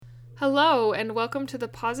Hello, and welcome to the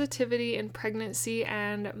Positivity in Pregnancy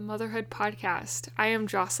and Motherhood podcast. I am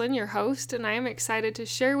Jocelyn, your host, and I am excited to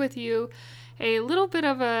share with you a little bit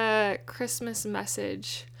of a Christmas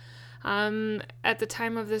message. At the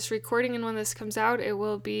time of this recording and when this comes out, it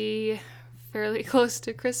will be fairly close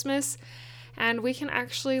to Christmas, and we can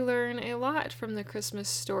actually learn a lot from the Christmas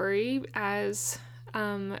story as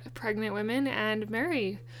pregnant women and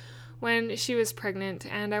Mary when she was pregnant.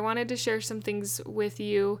 And I wanted to share some things with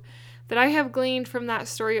you that I have gleaned from that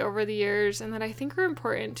story over the years and that I think are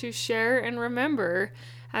important to share and remember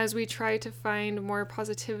as we try to find more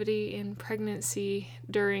positivity in pregnancy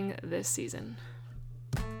during this season.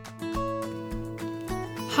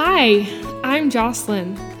 Hi, I'm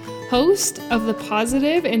Jocelyn, host of the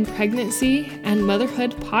Positive in Pregnancy and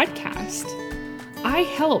Motherhood podcast. I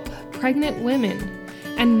help pregnant women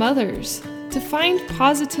and mothers to find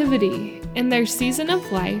positivity in their season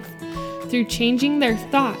of life through changing their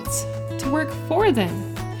thoughts to work for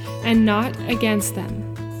them and not against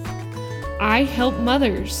them. I help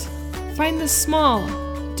mothers find the small,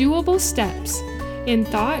 doable steps in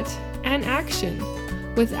thought and action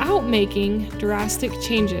without making drastic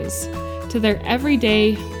changes to their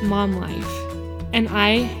everyday mom life, and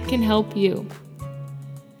I can help you.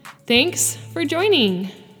 Thanks for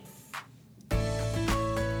joining.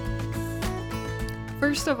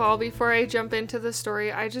 First of all, before I jump into the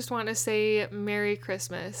story, I just want to say Merry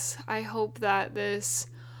Christmas. I hope that this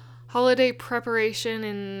holiday preparation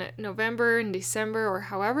in November and December, or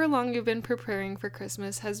however long you've been preparing for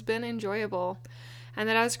Christmas, has been enjoyable. And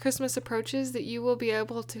that as Christmas approaches, that you will be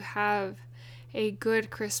able to have a good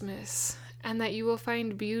Christmas, and that you will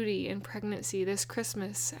find beauty in pregnancy this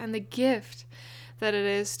Christmas and the gift that it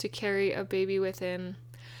is to carry a baby within.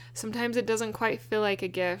 Sometimes it doesn't quite feel like a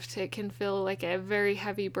gift. It can feel like a very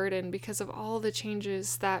heavy burden because of all the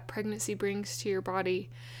changes that pregnancy brings to your body.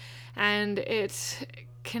 And it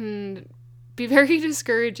can be very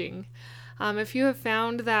discouraging. If you have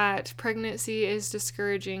found that pregnancy is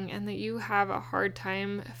discouraging and that you have a hard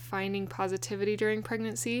time finding positivity during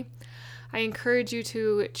pregnancy, I encourage you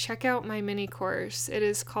to check out my mini course. It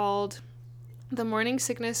is called the Morning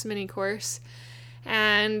Sickness Mini Course.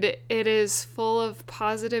 And it is full of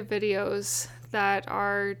positive videos that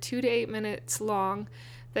are 2 to 8 minutes long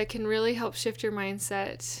that can really help shift your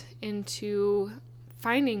mindset into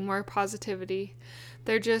finding more positivity.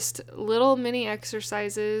 They're just little mini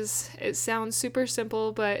exercises. It sounds super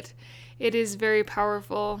simple, but it is very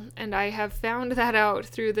powerful. And I have found that out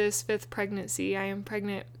through this 5th pregnancy. I am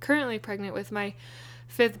currently pregnant with my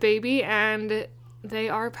 5th baby, and they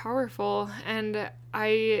are powerful. And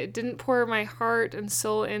I didn't pour my heart and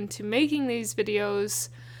soul into making these videos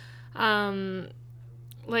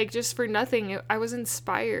just for nothing. I was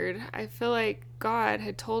inspired. I feel like God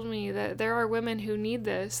had told me that there are women who need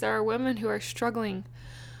this. There are women who are struggling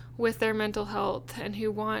with their mental health and who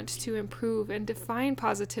want to improve and define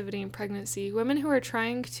positivity in pregnancy. Women who are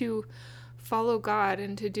trying to follow God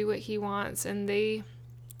and to do what He wants, and they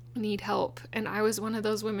need help. And I was one of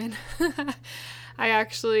those women. I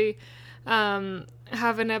actually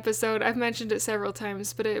have an episode, I've mentioned it several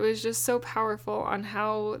times, but it was just so powerful on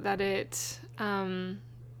how that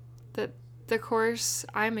that the course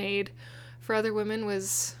I made for other women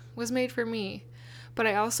was made for me. But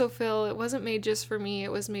I also feel it wasn't made just for me,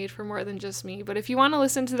 it was made for more than just me. But if you want to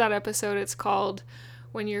listen to that episode, it's called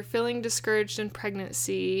When You're Feeling Discouraged in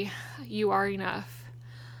Pregnancy, You Are Enough.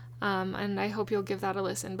 And I hope you'll give that a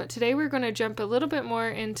listen. But today we're going to jump a little bit more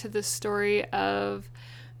into the story of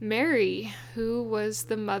Mary, who was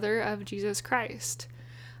the mother of Jesus Christ.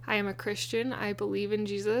 I am a Christian. I believe in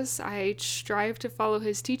Jesus. I strive to follow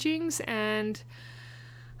His teachings, and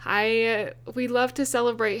we love to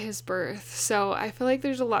celebrate His birth. So I feel like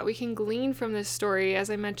there's a lot we can glean from this story, as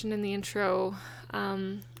I mentioned in the intro,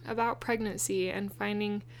 about pregnancy and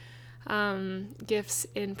finding gifts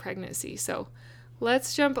in pregnancy. So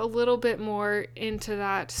let's jump a little bit more into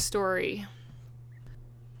that story.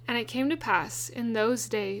 And it came to pass in those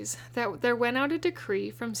days that there went out a decree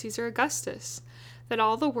from Caesar Augustus that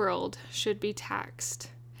all the world should be taxed.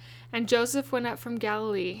 And Joseph went up from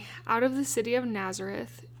Galilee, out of the city of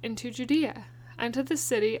Nazareth, into Judea, unto the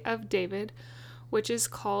city of David, which is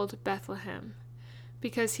called Bethlehem,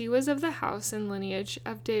 because he was of the house and lineage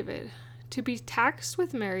of David, to be taxed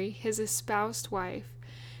with Mary, his espoused wife,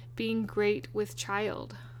 being great with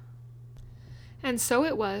child. And so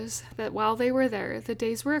it was that while they were there, the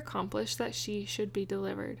days were accomplished that she should be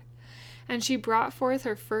delivered. And she brought forth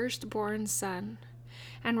her firstborn son,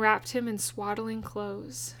 and wrapped him in swaddling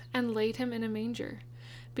clothes, and laid him in a manger,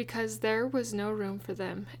 because there was no room for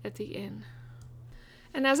them at the inn.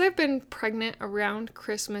 And as I've been pregnant around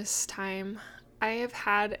Christmas time, I have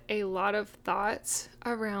had a lot of thoughts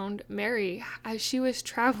around Mary as she was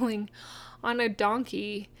traveling on a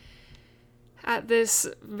donkey at this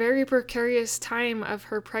very precarious time of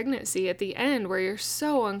her pregnancy at the end, where you're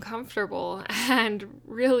so uncomfortable and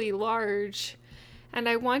really large. And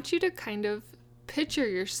I want you to kind of picture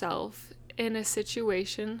yourself in a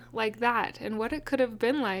situation like that and what it could have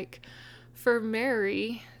been like for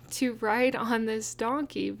Mary to ride on this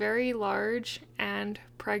donkey, very large and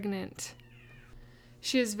pregnant.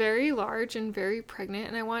 She is very large and very pregnant,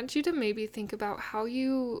 and I want you to maybe think about how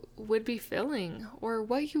you would be feeling or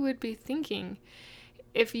what you would be thinking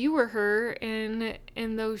if you were her in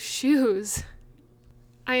those shoes.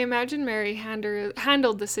 I imagine Mary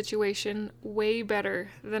handled the situation way better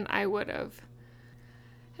than I would have.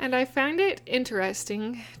 And I find it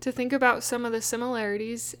interesting to think about some of the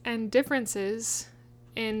similarities and differences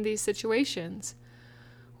in these situations.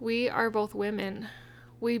 We are both women.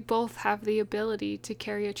 We both have the ability to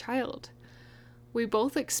carry a child. We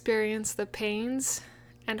both experience the pains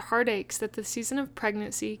and heartaches that the season of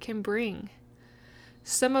pregnancy can bring.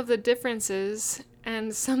 Some of the differences,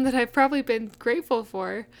 and some that I've probably been grateful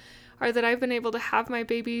for, are that I've been able to have my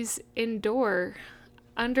babies indoor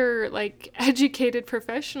under educated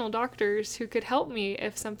professional doctors who could help me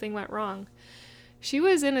if something went wrong. She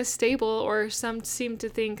was in a stable, or some seem to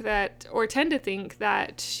think that, or tend to think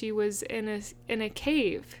that she was in a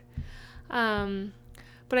cave.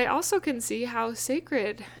 But I also can see how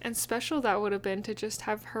sacred and special that would have been to just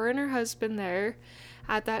have her and her husband there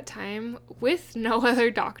at that time with no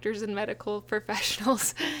other doctors and medical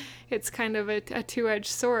professionals. It's kind of a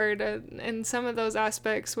two-edged sword, and some of those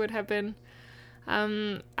aspects would have been,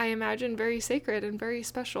 I imagine, very sacred and very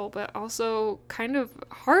special, but also kind of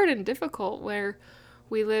hard and difficult, where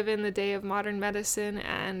we live in the day of modern medicine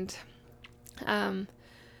and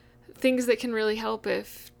things that can really help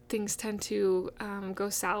if things tend to go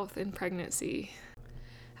south in pregnancy.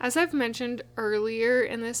 As I've mentioned earlier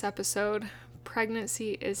in this episode,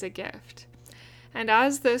 pregnancy is a gift. And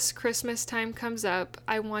as this Christmas time comes up,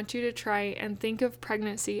 I want you to try and think of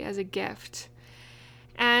pregnancy as a gift.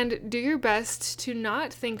 And do your best to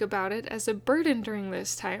not think about it as a burden during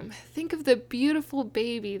this time. Think of the beautiful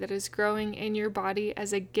baby that is growing in your body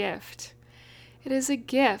as a gift. It is a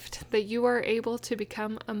gift that you are able to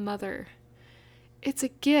become a mother. It's a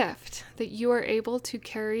gift that you are able to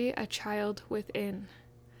carry a child within.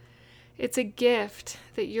 It's a gift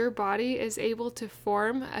that your body is able to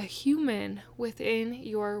form a human within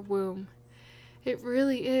your womb. It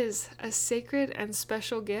really is a sacred and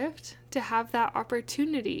special gift to have that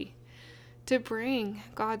opportunity to bring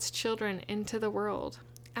God's children into the world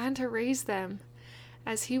and to raise them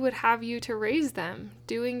as He would have you to raise them,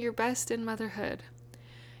 doing your best in motherhood.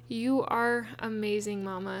 You are amazing,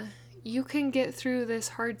 Mama. You can get through this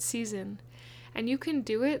hard season, and you can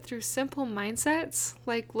do it through simple mindsets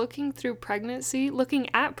like looking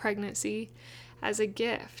at pregnancy as a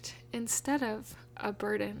gift instead of a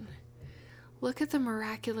burden. Look at the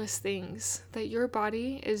miraculous things that your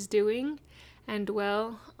body is doing and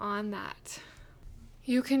dwell on that.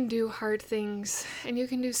 You can do hard things, and you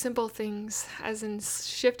can do simple things, as in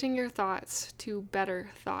shifting your thoughts to better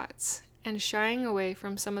thoughts and shying away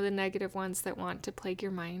from some of the negative ones that want to plague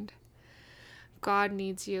your mind. God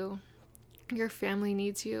needs you. Your family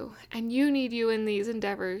needs you, and you need you in these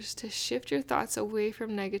endeavors to shift your thoughts away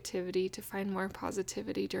from negativity to find more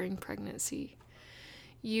positivity during pregnancy.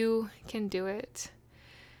 You can do it.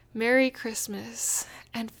 Merry Christmas,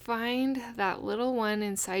 and find that little one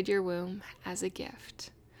inside your womb as a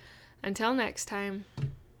gift. Until next time.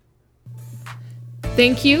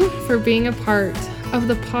 Thank you for being a part of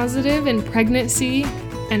the Positive in Pregnancy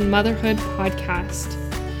and Motherhood podcast,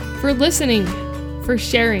 for listening, for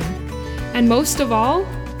sharing, and most of all,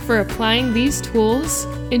 for applying these tools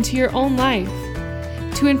into your own life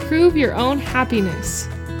to improve your own happiness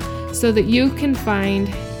so that you can find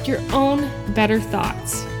your own better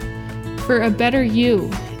thoughts for a better you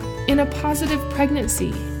in a positive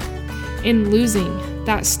pregnancy, in losing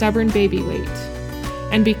that stubborn baby weight,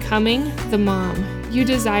 and becoming the mom you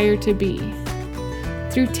desire to be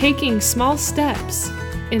through taking small steps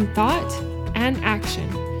in thought and action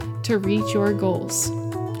to reach your goals.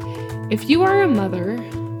 If you are a mother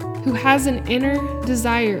who has an inner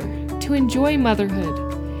desire to enjoy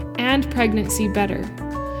motherhood and pregnancy better,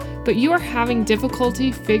 but you are having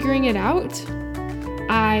difficulty figuring it out,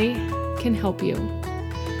 I can help you.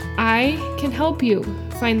 I can help you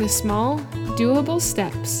find the small, doable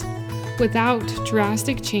steps without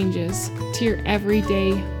drastic changes to your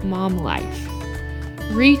everyday mom life.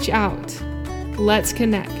 Reach out, let's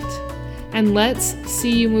connect, and let's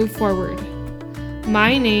see you move forward.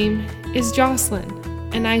 My name is Jocelyn,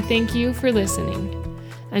 and I thank you for listening.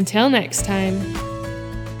 Until next time.